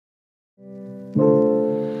Before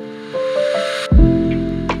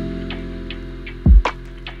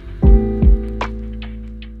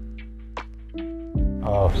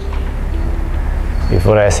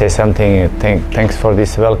I say something, thanks for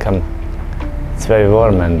this welcome. It's very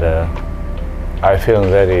warm and I feel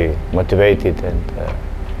very motivated and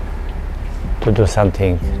to do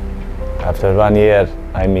something. After 1 year,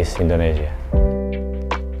 I miss Indonesia.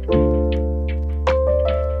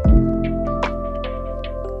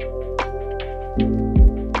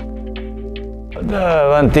 The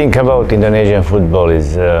one thing about Indonesian football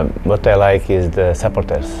is what I like is the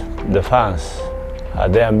supporters, the fans,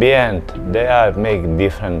 the ambient. They are make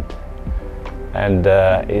different, and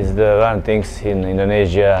is the one things in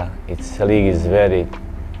Indonesia. Its league is very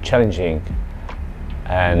challenging,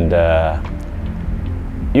 and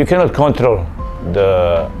you cannot control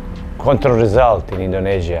the result in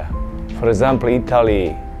Indonesia. For example,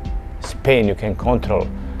 Italy, Spain, you can control,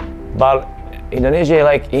 but Indonesia,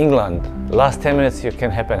 like England, last 10 minutes you can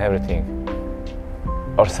happen everything.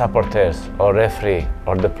 Or supporters, or referee,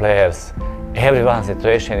 or the players. Everyone's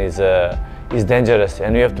situation is dangerous,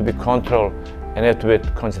 and you have to be controlled and you have to be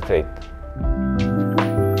concentrate.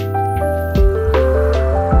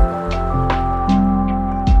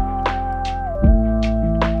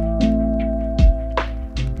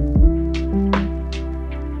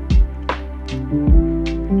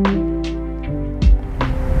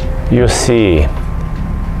 You see,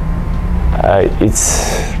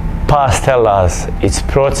 it's past tell us it's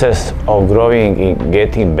process of growing in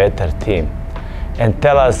getting better team, and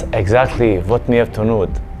tell us exactly what we have to do,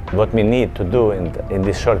 what we need to do in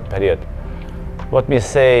this short period. What we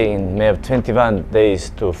say, we have 21 days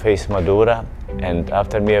to face Madura, and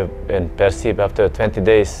after we have in Persis after 20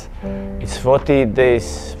 days, it's 40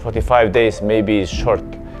 days, 45 days, maybe it's short,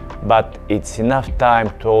 but it's enough time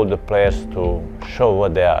to all the players to show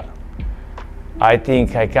what they are. I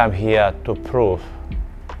think I come here to prove,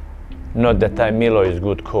 not that Milo is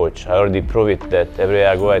good coach. I already proved it that every year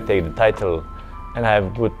I go I take the title and I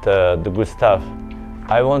have the good stuff.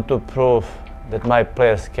 I want to prove that my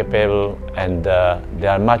players are capable and they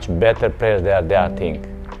are much better players than they are think.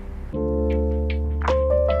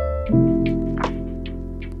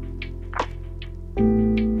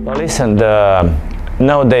 Well, listen,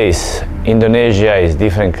 nowadays Indonesia is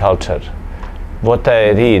different culture. What I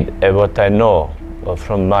read and what I know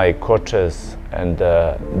from my coaches and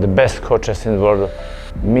the best coaches in the world,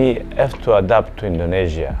 we have to adapt to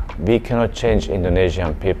Indonesia. We cannot change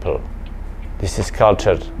Indonesian people. This is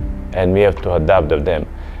culture and we have to adapt to them.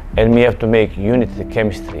 And we have to make unity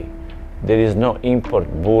chemistry. There is no import,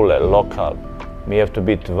 bull, local. We have to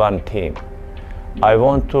be one team. I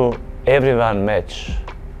want to everyone match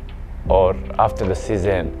or after the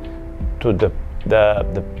season to the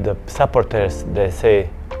supporters, they say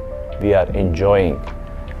we are enjoying,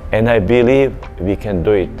 and I believe we can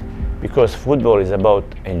do it because football is about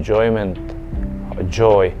enjoyment,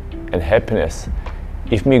 joy and happiness.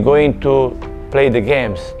 If we going to play the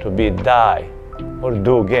games to be die or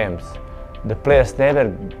do games, the players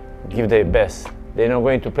never give their best. They're not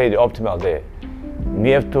going to play the optimal day. We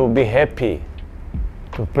have to be happy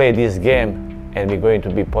to play this game and we're going to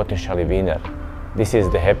be potentially winner. This is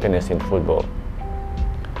the happiness in football.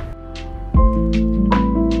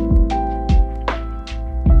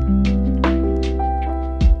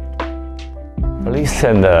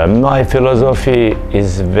 Listen, my philosophy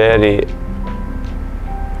is very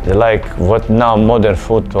like what now modern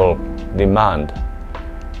football demand.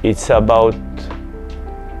 It's about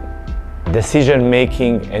decision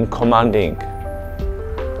making and commanding,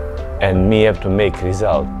 and we have to make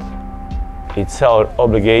result. It's our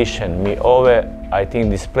obligation. We owe, I think,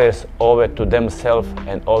 this players owe it to themselves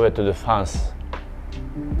and owe it to the fans.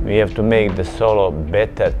 We have to make the solo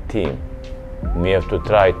better team. We have to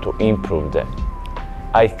try to improve them.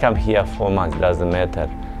 I come here 4 months, doesn't matter,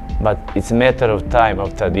 but it's a matter of time,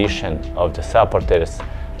 of tradition, of the supporters,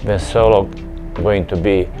 when Solo going to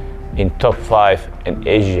be in top 5 in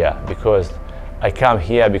Asia, because I come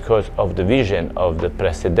here because of the vision of the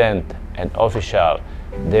president and official.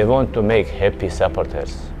 They want to make happy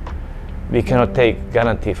supporters. We cannot take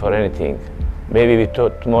guarantee for anything. Maybe we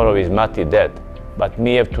thought tomorrow is Mati dead, but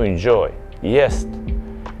we have to enjoy. Yes,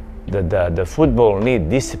 the football need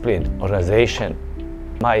discipline, organization.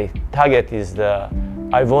 My target is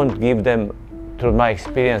I won't give them, through my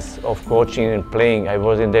experience of coaching and playing, I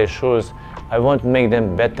was in their shoes, I want to make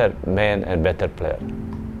them better men and better player.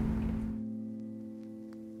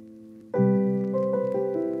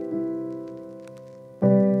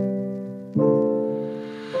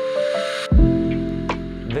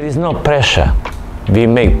 There is no pressure. We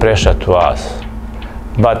make pressure to us.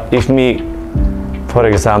 But if we For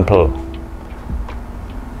example,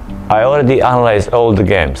 I already analyzed all the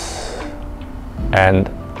games and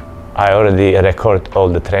I already record all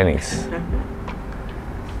the trainings.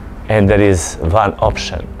 And there is one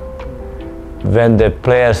option. When the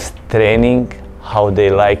players training, how they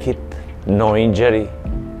like it, no injury,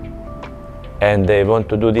 and they want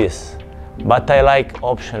to do this. But I like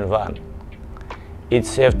option one.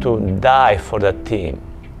 It's have to die for the team.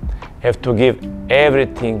 Have to give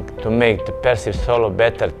everything to make the Persis solo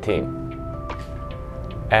better team.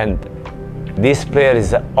 And this player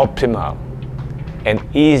is optimal and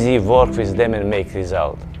easy work with them and make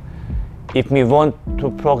result. If we want to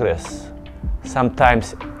progress,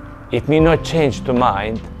 sometimes if we not change the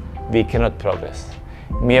mind, we cannot progress.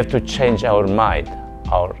 We have to change our mind,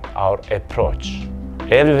 our approach.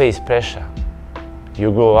 Everywhere is pressure.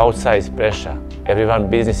 You go outside is pressure. Everyone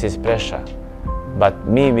business is pressure. But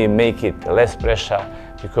me, we make it less pressure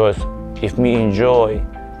because if we enjoy,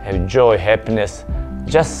 have joy, happiness,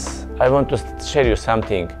 just I want to share you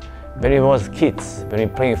something. When we was kids, when we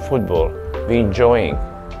playing football, we enjoying.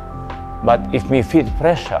 But if we feel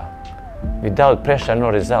pressure, without pressure, no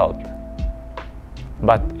result.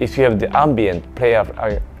 But if you have the ambient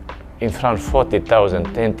player in front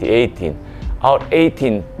 40,000, 20, 18, our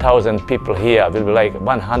 18,000 people here will be like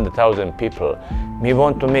 100,000 people. We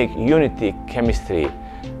want to make unity, chemistry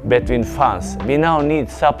between fans. We now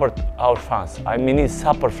need support our fans. We need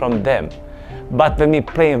support from them. But when we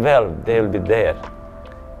play well, they will be there.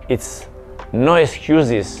 It's no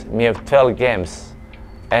excuses. We have 12 games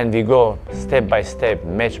and we go step by step,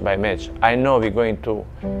 match by match. I know we're going to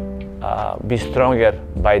be stronger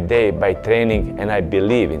by day, by training, and I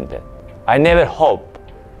believe in that. I never hope.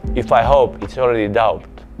 If I hope, it's already doubt.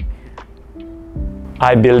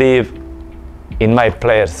 I believe in my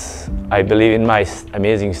players. I believe in my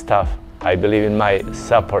amazing staff. I believe in my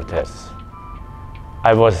supporters.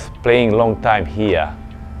 I was playing long time here,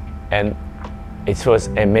 and it was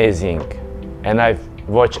amazing. And I've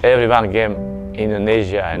watched every one game in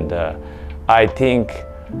Indonesia, and I think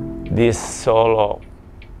these solo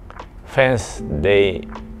fans, they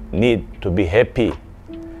need to be happy.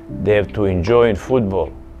 They have to enjoy in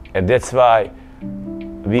football. And that's why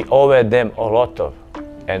we owe them a lot of,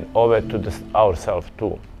 and owe to ourselves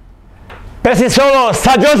too. Persis solo,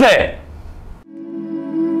 San Jose!